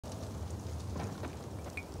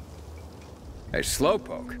Hey,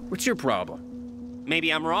 Slowpoke, what's your problem?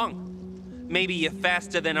 Maybe I'm wrong. Maybe you're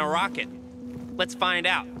faster than a rocket. Let's find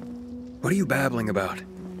out. What are you babbling about?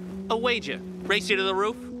 A wager. Race you to the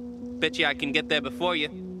roof? Bet you I can get there before you.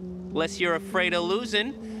 Unless you're afraid of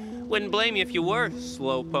losing. Wouldn't blame you if you were,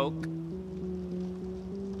 Slowpoke.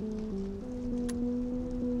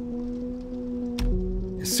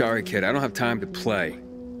 Sorry, kid, I don't have time to play.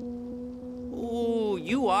 Ooh,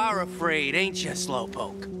 you are afraid, ain't you,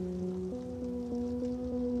 Slowpoke?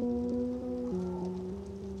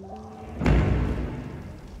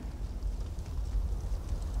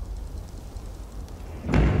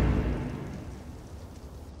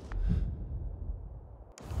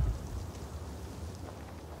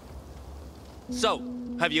 So,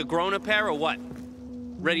 have you grown a pair or what?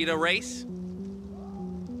 Ready to race?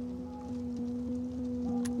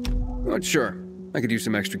 Oh, sure. I could use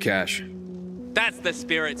some extra cash. That's the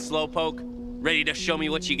spirit, Slowpoke. Ready to show me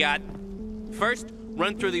what you got? First,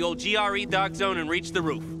 run through the old GRE dock zone and reach the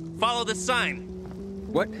roof. Follow the sign.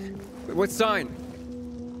 What? What sign?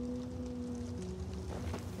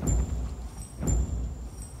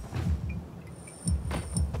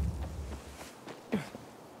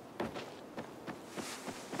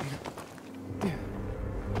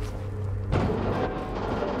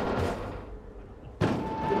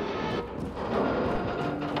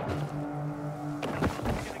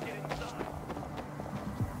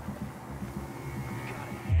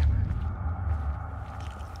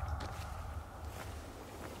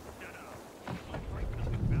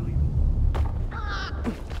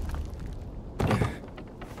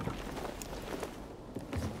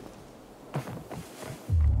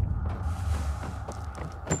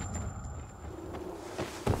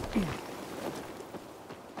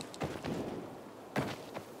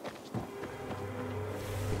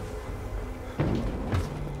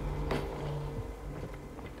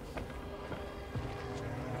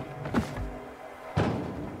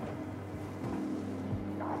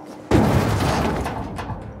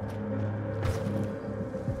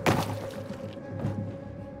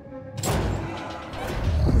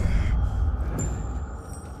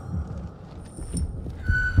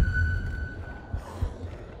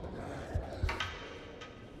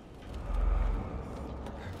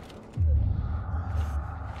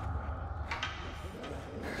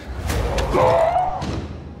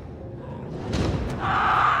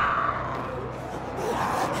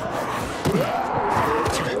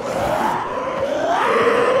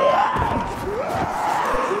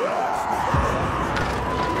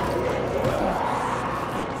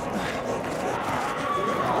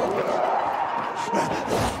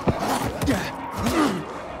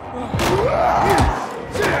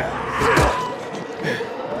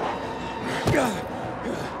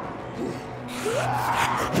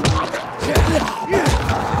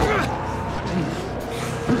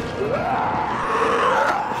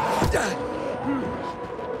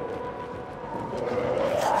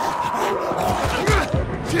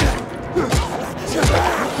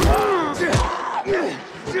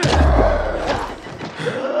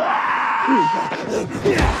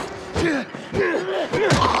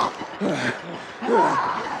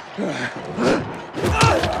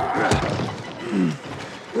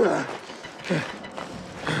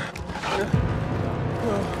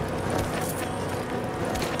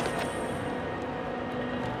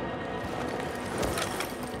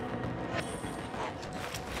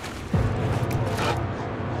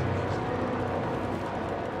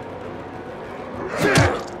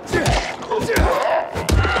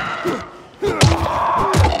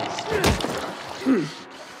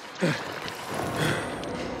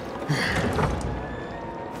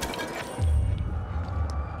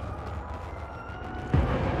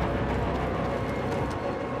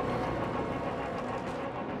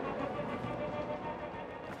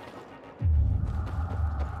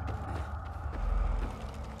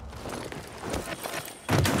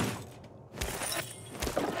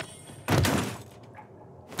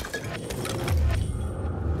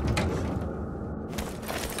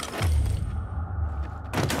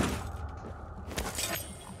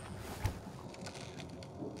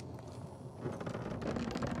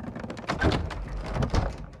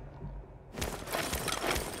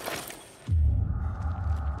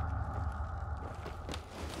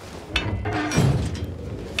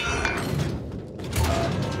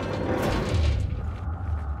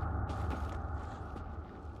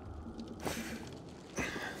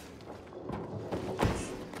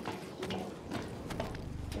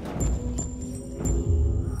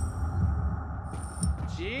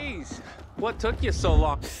 What took you so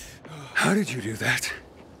long? How did you do that?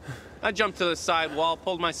 I jumped to the side wall,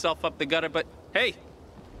 pulled myself up the gutter, but hey,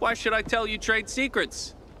 Why should I tell you trade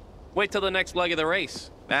secrets? Wait till the next leg of the race.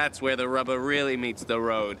 That's where the rubber really meets the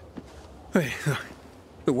road. Wait,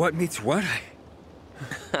 the what meets what?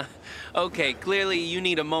 Okay, clearly you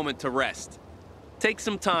need a moment to rest. Take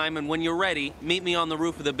some time, and when you're ready, meet me on the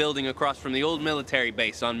roof of the building across from the old military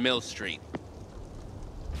base on Mill Street.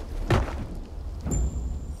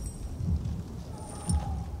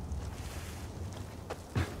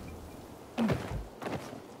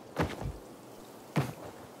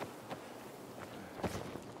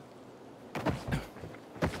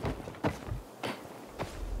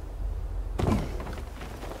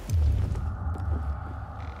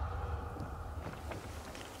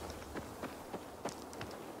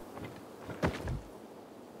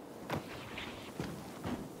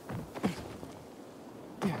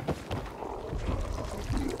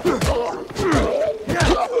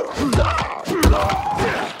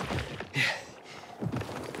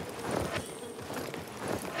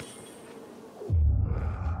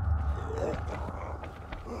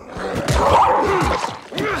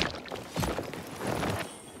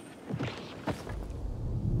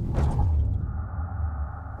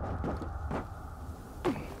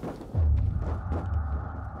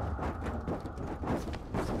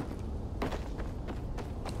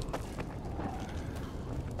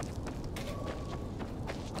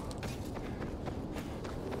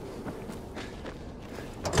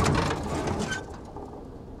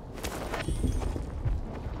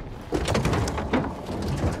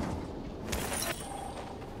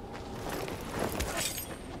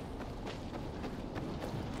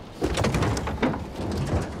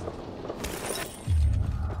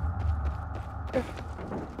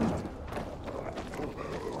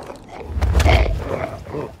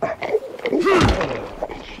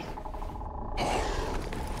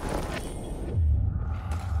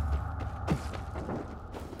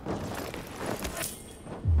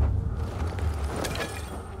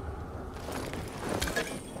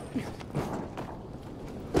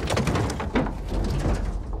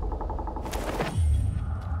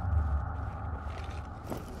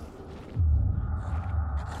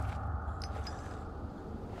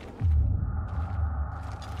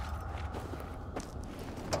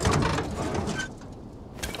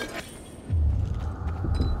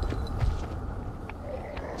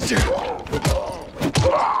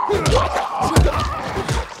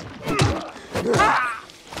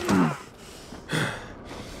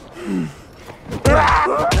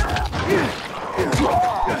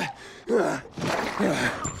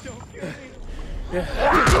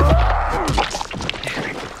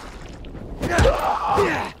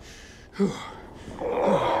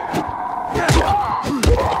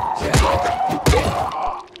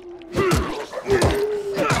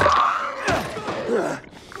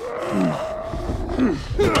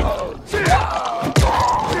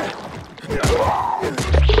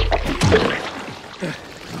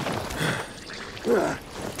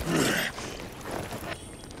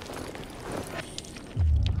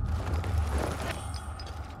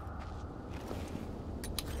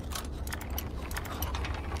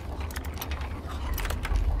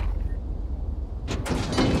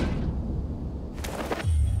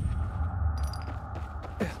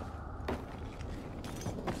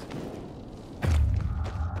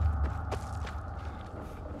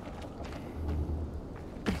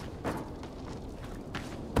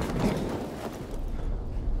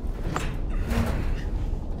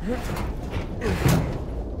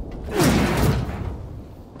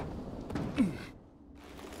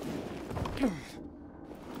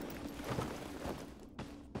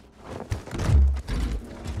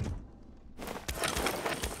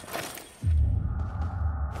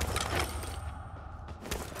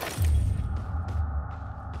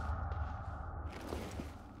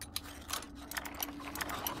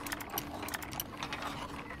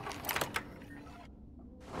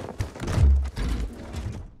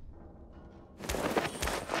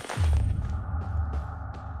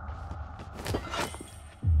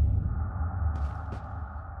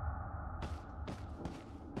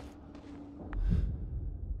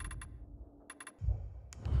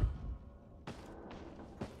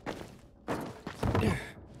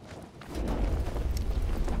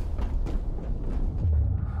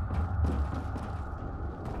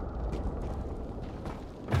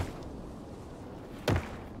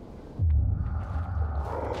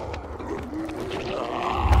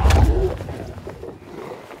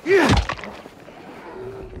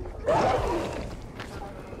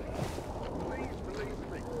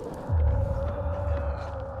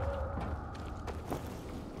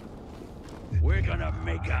 We're gonna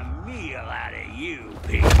make a meal out of you,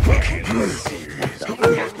 pig.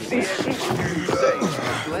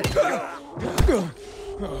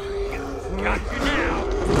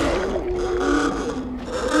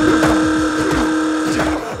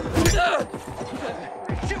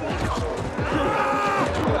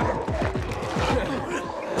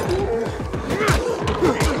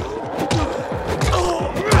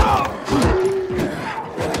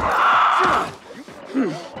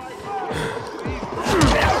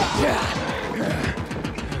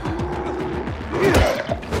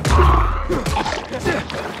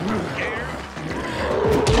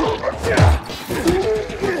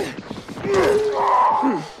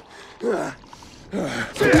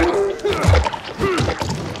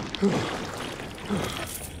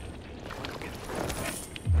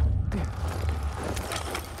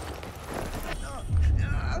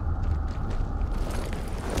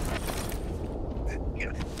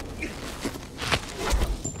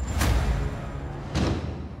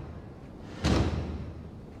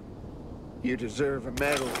 You deserve a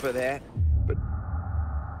medal for that, but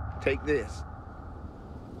take this.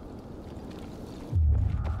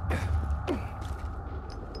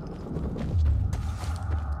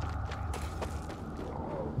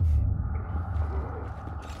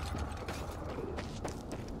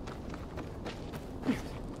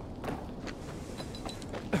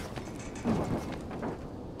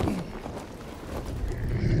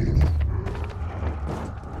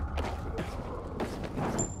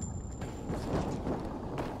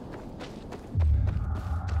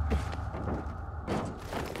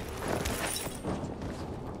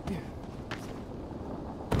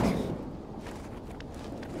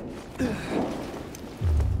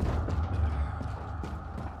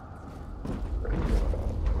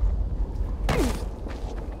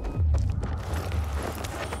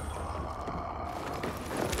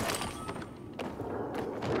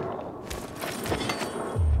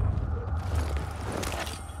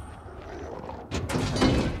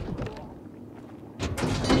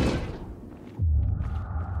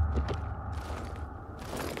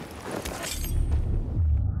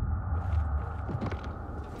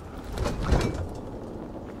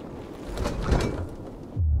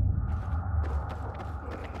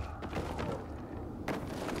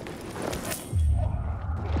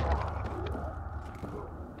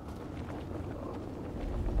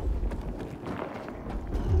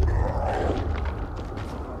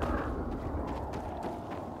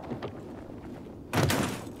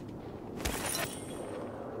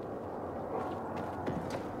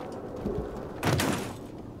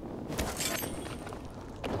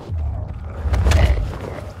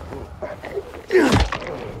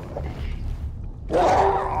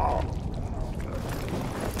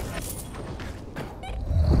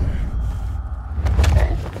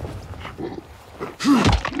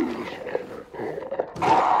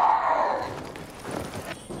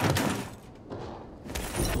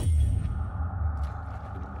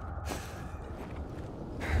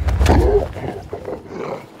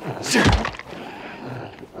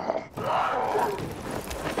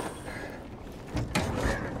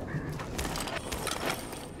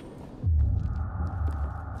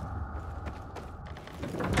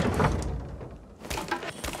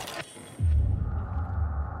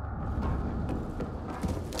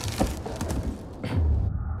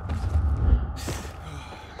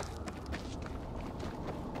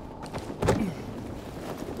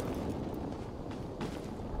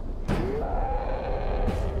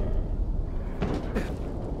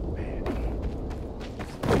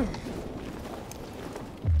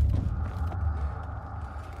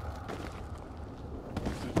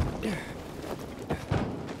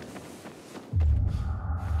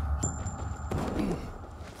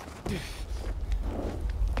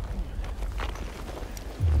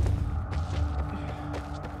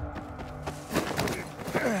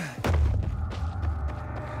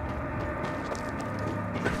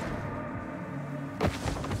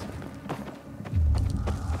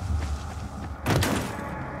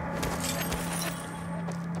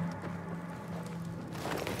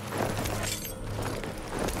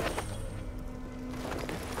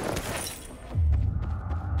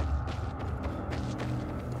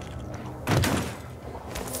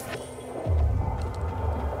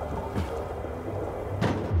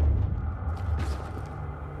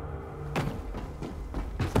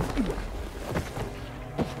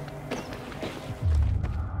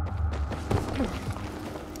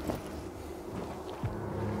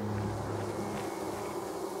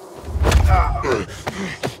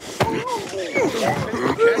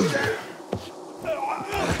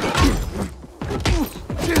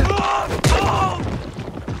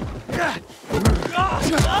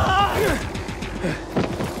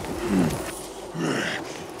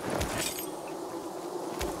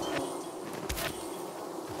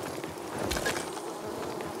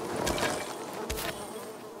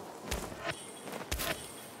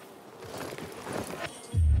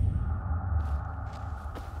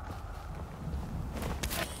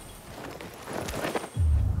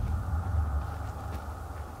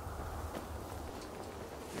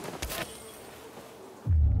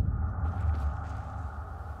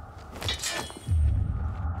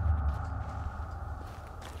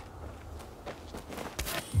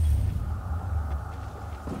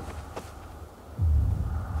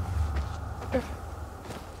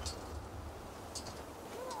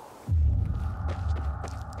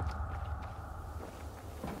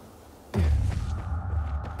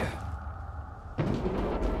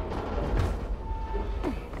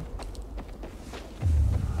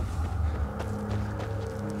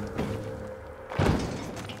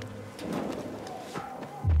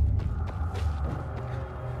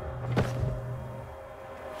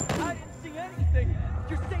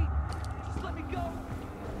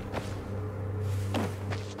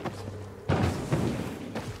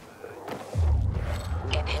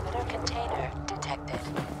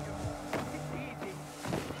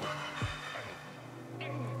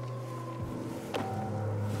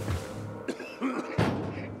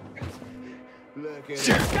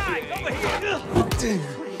 Guy, over here!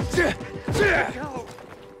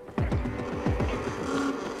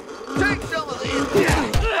 Take some of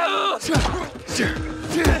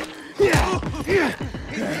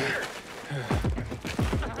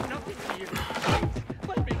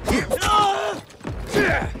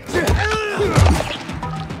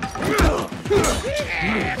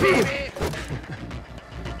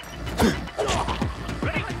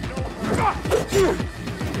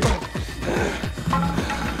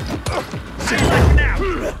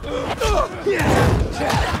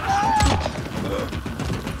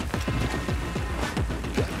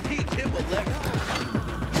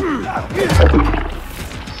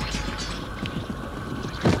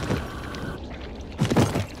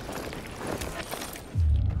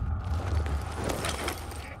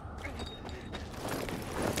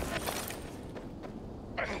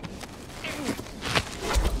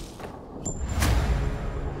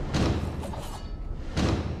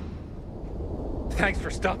Thanks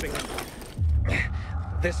for stopping.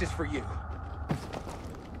 This is for you.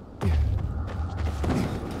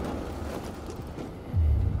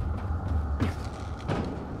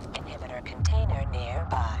 Inhibitor container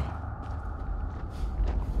nearby.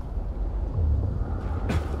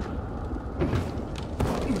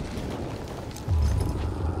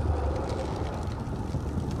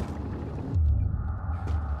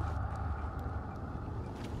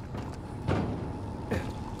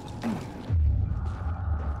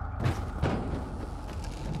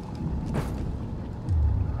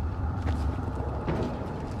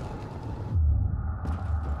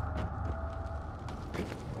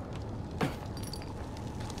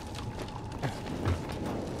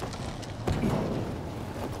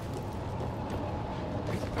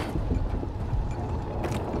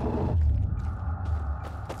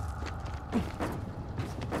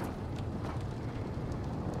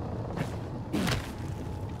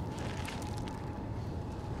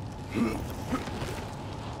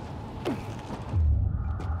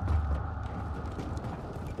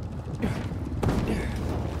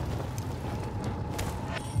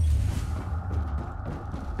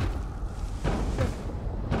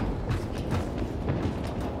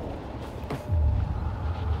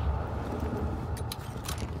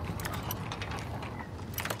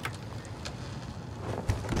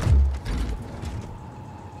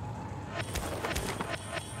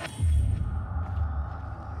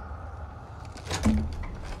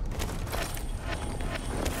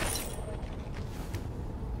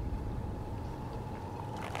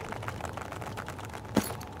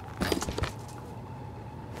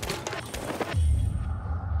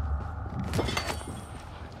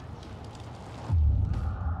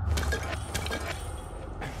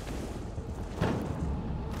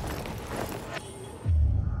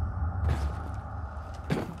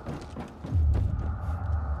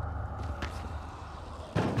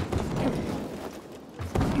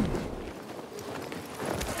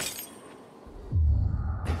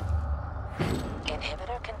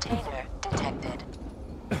 Inhibitor container detected.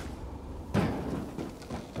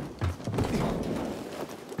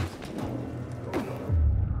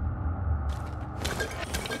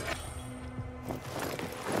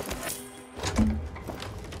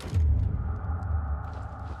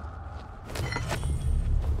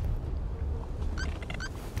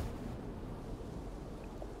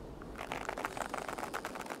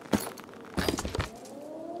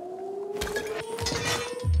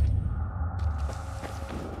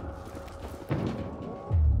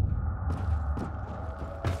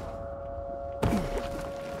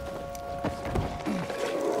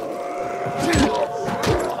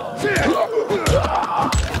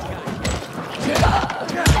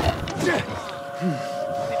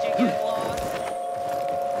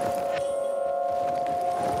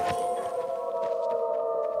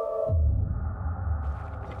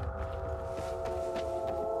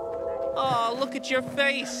 Oh, look at your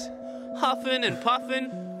face. Huffing and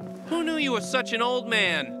puffing. Who knew you were such an old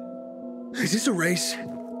man? Is this a race?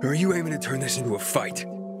 Or are you aiming to turn this into a fight?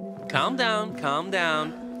 Calm down, calm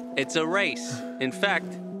down. It's a race. In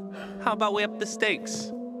fact, how about we up the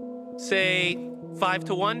stakes? Say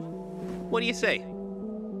 5-1? What do you say?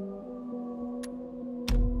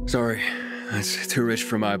 Sorry, that's too rich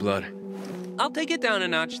for my blood. I'll take it down a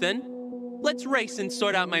notch then. Let's race and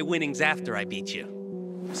sort out my winnings after I beat you.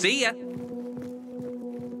 See ya.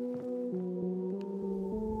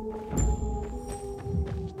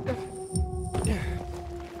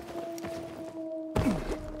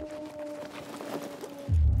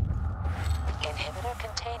 Inhibitor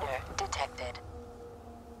container detected.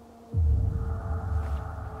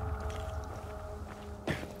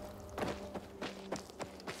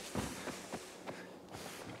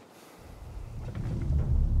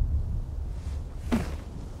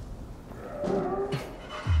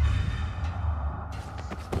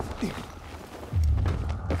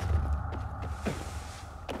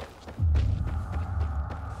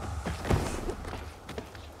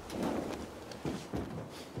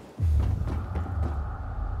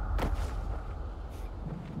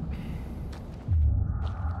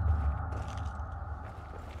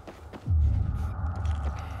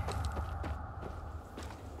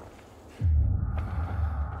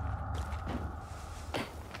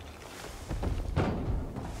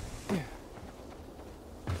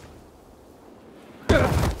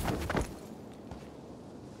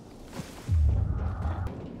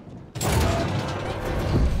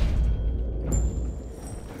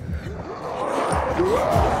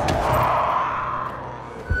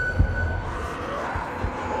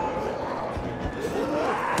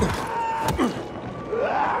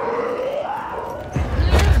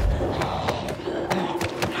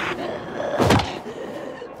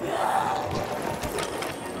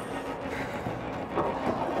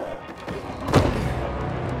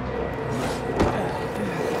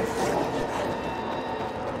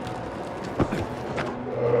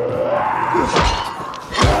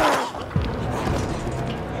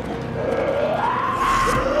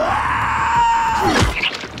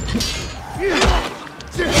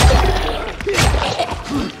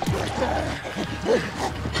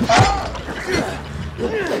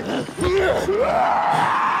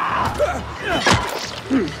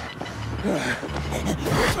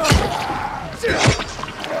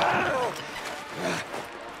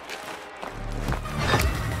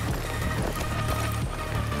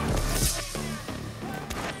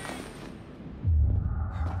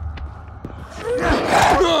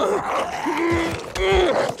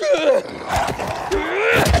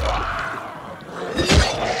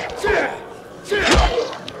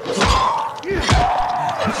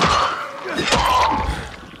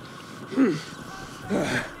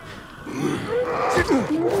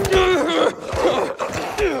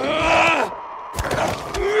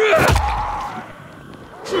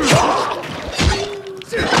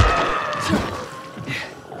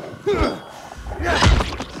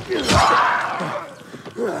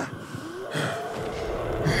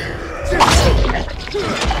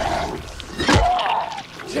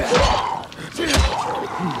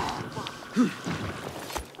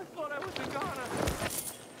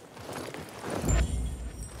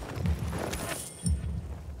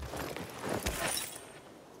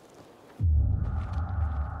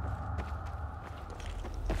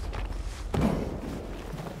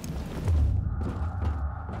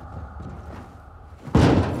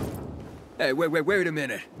 Hey, wait a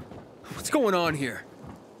minute. What's going on here?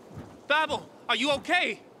 Babel, are you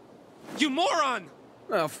okay? You moron!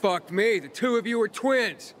 Oh, fuck me. The two of you are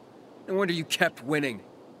twins. No wonder you kept winning.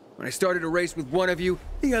 When I started a race with one of you,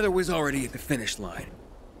 the other was already at the finish line.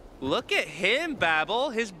 Look at him, Babel.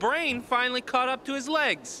 His brain finally caught up to his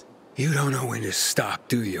legs. You don't know when to stop,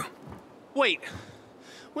 do you? Wait,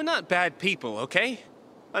 we're not bad people, okay?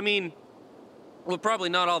 I mean, we're probably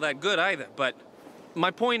not all that good either, but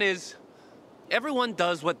my point is, everyone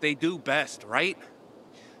does what they do best, right?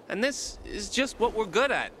 And this is just what we're good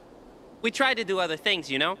at. We tried to do other things,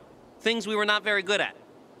 you know? Things we were not very good at.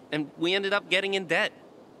 And we ended up getting in debt.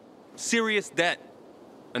 Serious debt.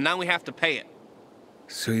 And now we have to pay it.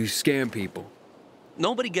 So you scam people?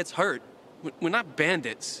 Nobody gets hurt. We're not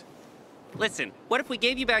bandits. Listen, what if we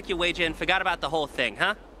gave you back your wager and forgot about the whole thing,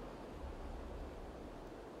 huh?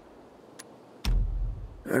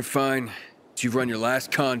 All right, fine. You've run your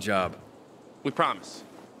last con job. We promise.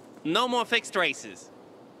 No more fixed races.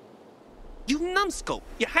 You numbskull!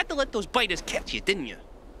 You had to let those biters catch you, didn't you?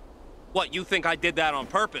 What, you think I did that on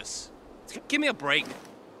purpose? Give me a break.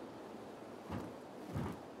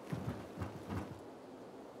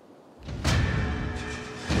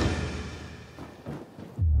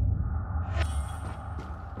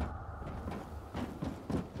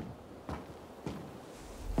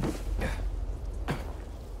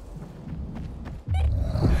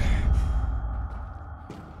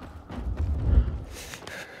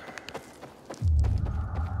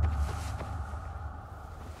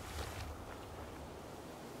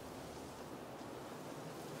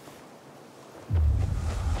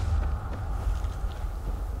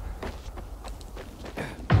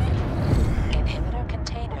 Inhibitor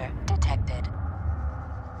container detected.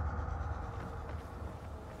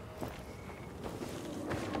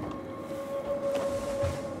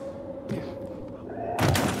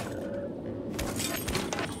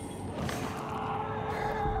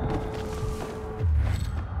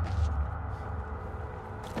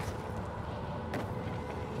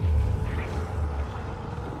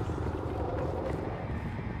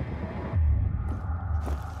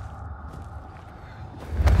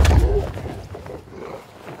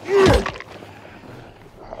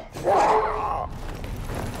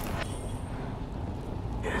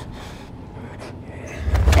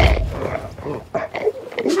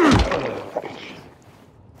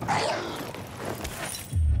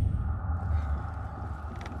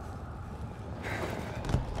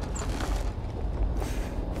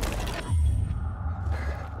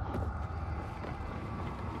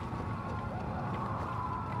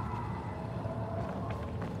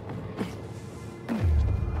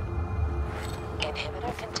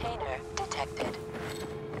 Inhibitor container detected.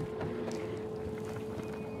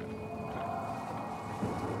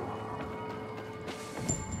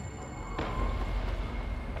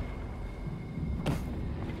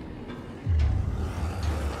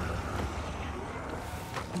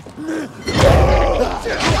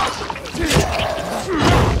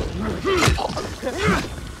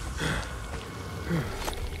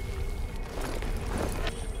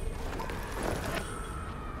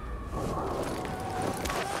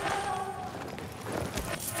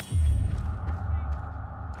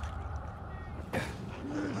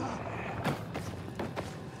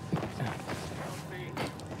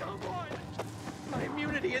 My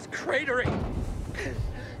immunity is cratering.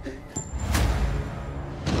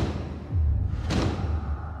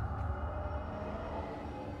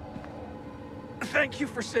 Thank you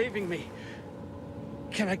for saving me.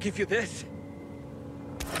 Can I give you this?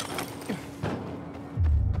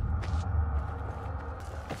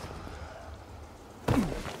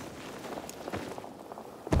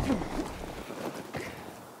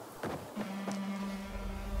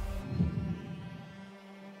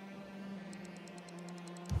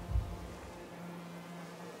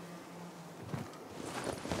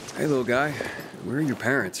 Hey, little guy. Where are your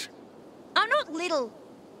parents? I'm not little.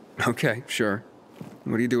 Okay, sure.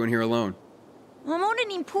 What are you doing here alone? I'm on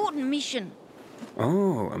an important mission.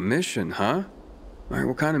 Oh, a mission, huh? All right,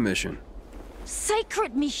 what kind of mission?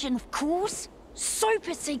 Secret mission, of course.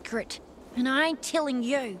 Super secret. And I ain't telling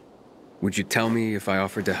you. Would you tell me if I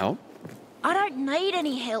offered to help? I don't need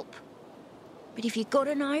any help. But if you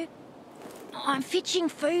gotta know, I'm fetching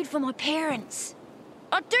food for my parents.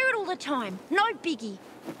 I do it all the time, no biggie.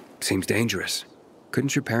 Seems dangerous.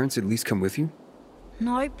 Couldn't your parents at least come with you?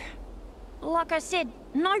 Nope. Like I said,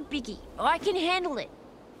 no biggie. I can handle it.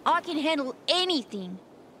 I can handle anything.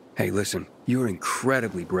 Hey, listen, you're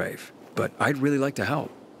incredibly brave, but I'd really like to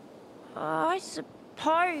help. I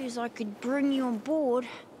suppose I could bring you on board.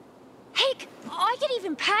 Heck, I could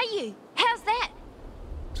even pay you. How's that?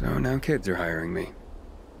 So now kids are hiring me.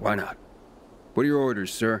 Why not? What are your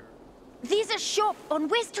orders, sir? There's a shop on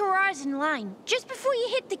West Horizon Lane, just before you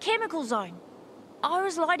hit the chemical zone. I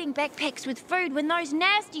was loading backpacks with food when those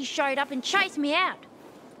nasties showed up and chased me out.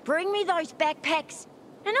 Bring me those backpacks,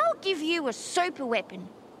 and I'll give you a super weapon.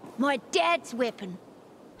 My dad's weapon.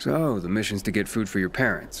 So, the mission's to get food for your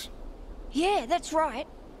parents. Yeah, that's right.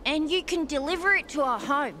 And you can deliver it to our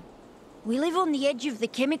home. We live on the edge of the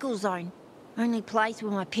chemical zone. Only place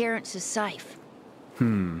where my parents are safe.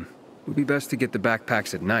 Would be best to get the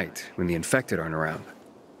backpacks at night, when the infected aren't around.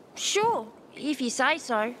 Sure, if you say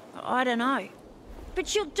so. I don't know.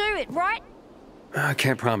 But you'll do it, right? I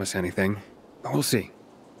can't promise anything. We'll see.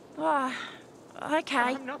 Ah,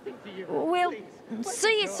 okay. Well,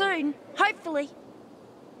 see you soon, hopefully.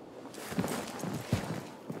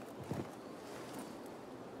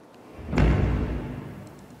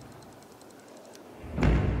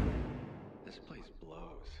 This place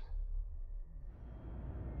blows.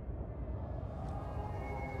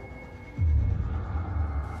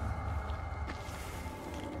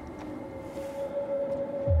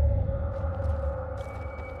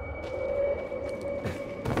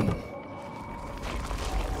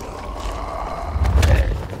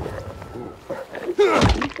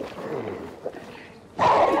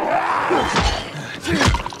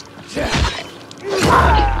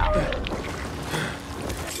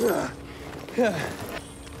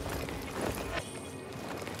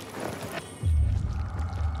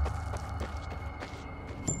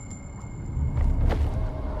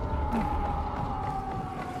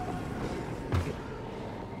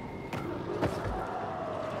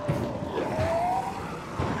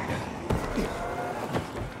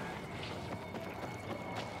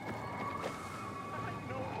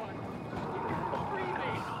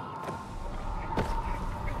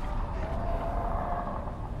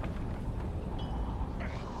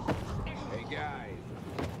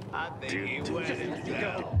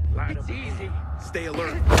 It's easy. Stay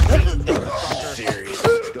alert. Serious.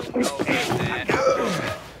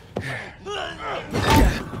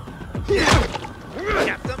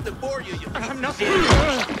 Got something for you. I'm not serious.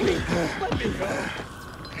 Let me go.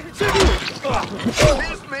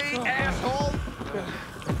 This me, asshole.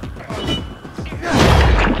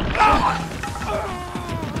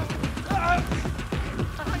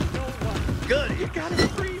 Good. You gotta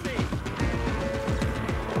free me.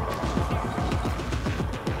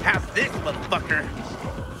 How's this, motherfucker?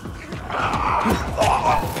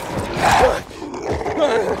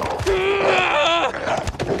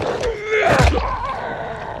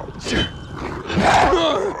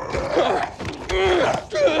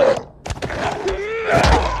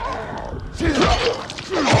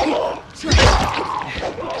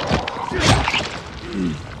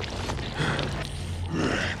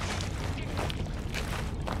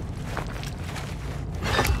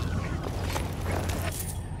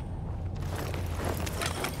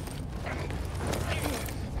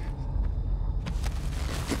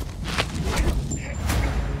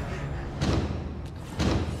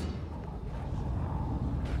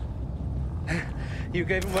 You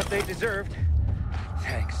gave them what they deserved.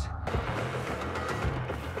 Thanks.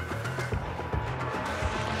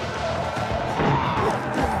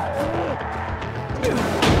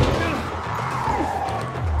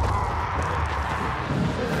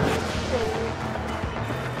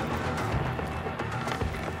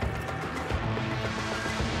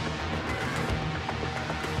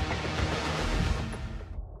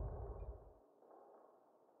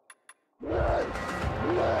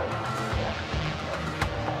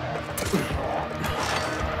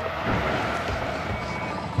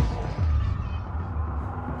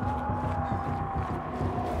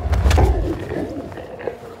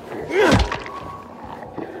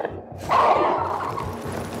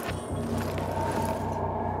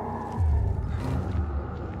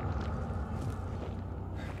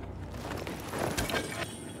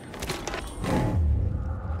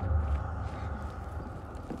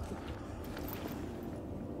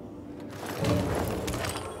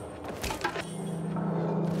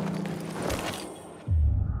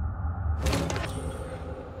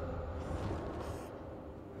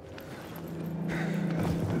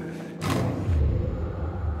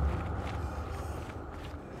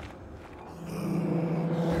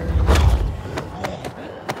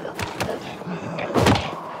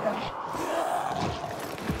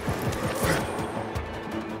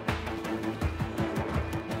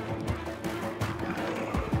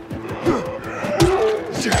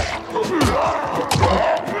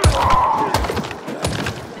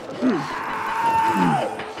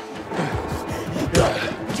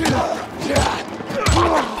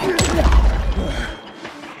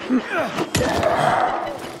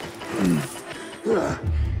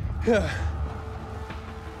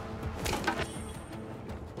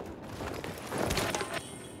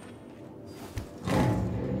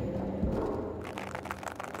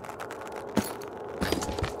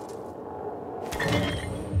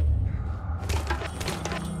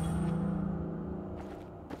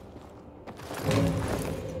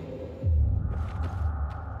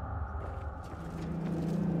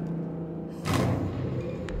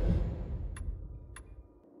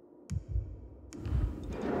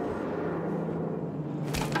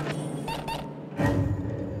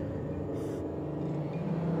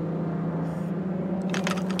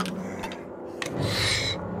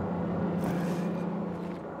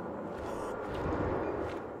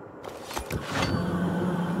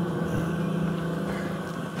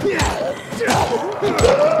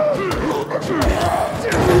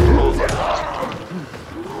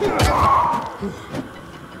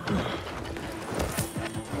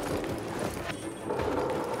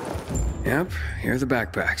 Yep, here are the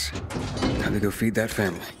backpacks. Time to go feed that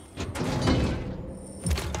family.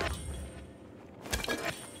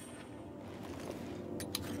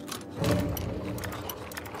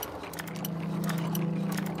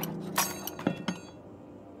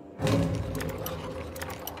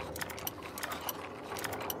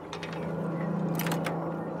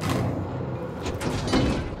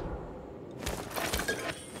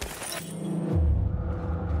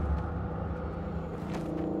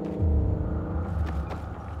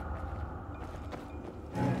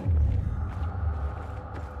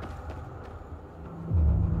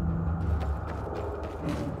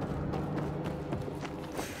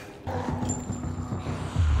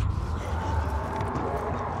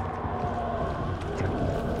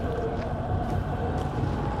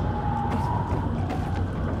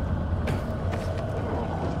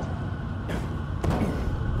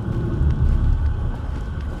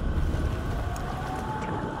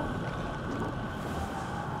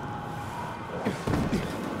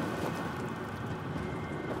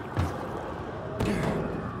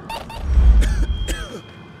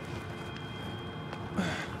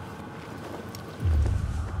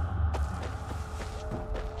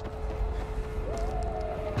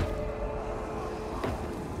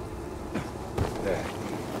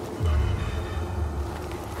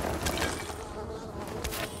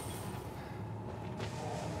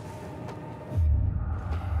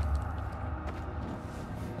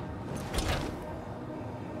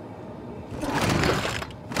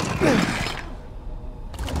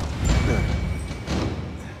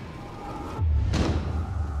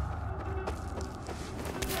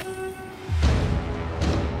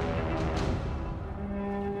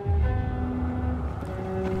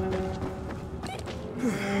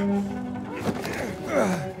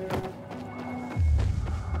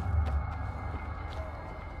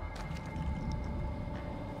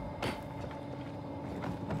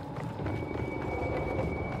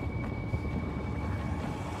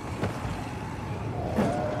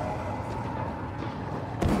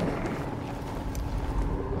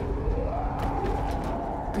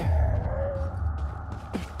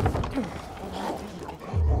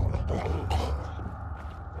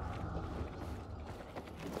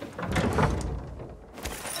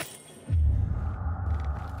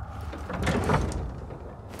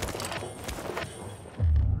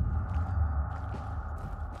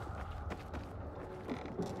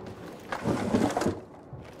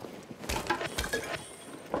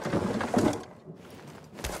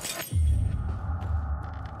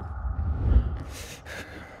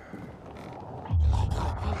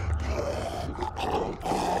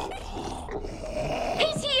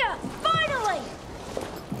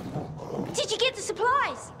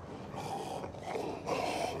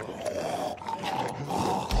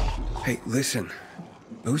 Hey, listen.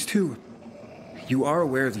 Those two... You are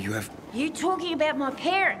aware that you have... You talking about my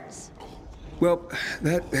parents? Well,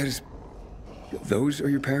 that is... Those are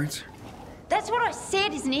your parents? That's what I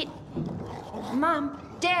said, isn't it? Mum,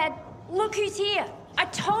 Dad, look who's here. I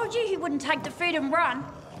told you he wouldn't take the food and run.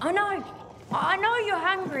 I know you're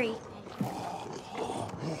hungry.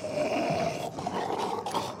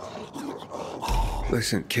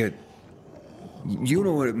 Listen, kid. You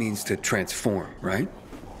know what it means to transform, right?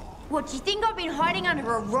 What, do you think I've been hiding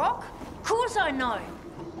under a rock? Of course I know.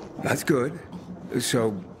 That's good.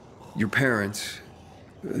 So, your parents,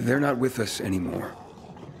 they're not with us anymore.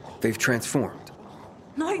 They've transformed.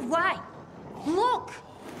 No way. Look.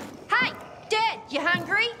 Hey, Dad, You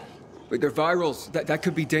hungry? But they're virals. That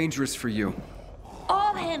could be dangerous for you.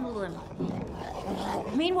 I'll handle them.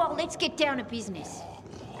 Meanwhile, let's get down to business.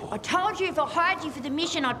 I told you if I hired you for the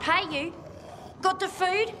mission, I'd pay you. Got the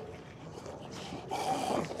food?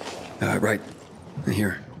 Right.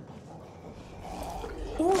 Here.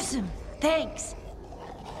 Awesome. Thanks.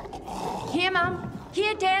 Here, Mum.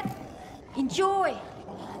 Here, Dad. Enjoy.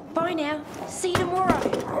 Bye now. See you tomorrow.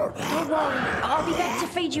 Don't worry. I'll be back to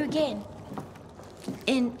feed you again.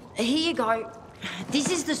 And here you go.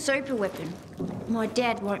 This is the super weapon. My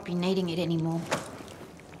dad won't be needing it anymore.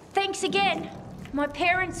 Thanks again. My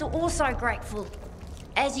parents are also grateful,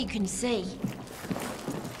 as you can see.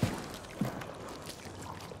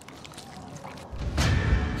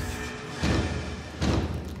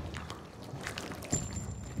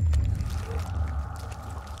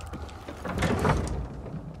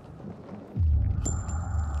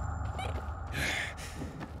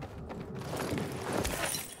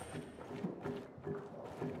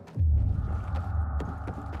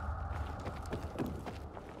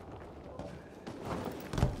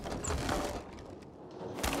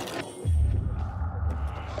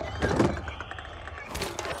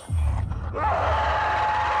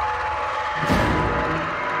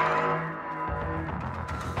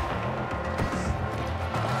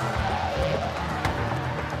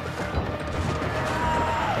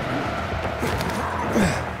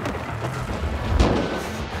 Ugh.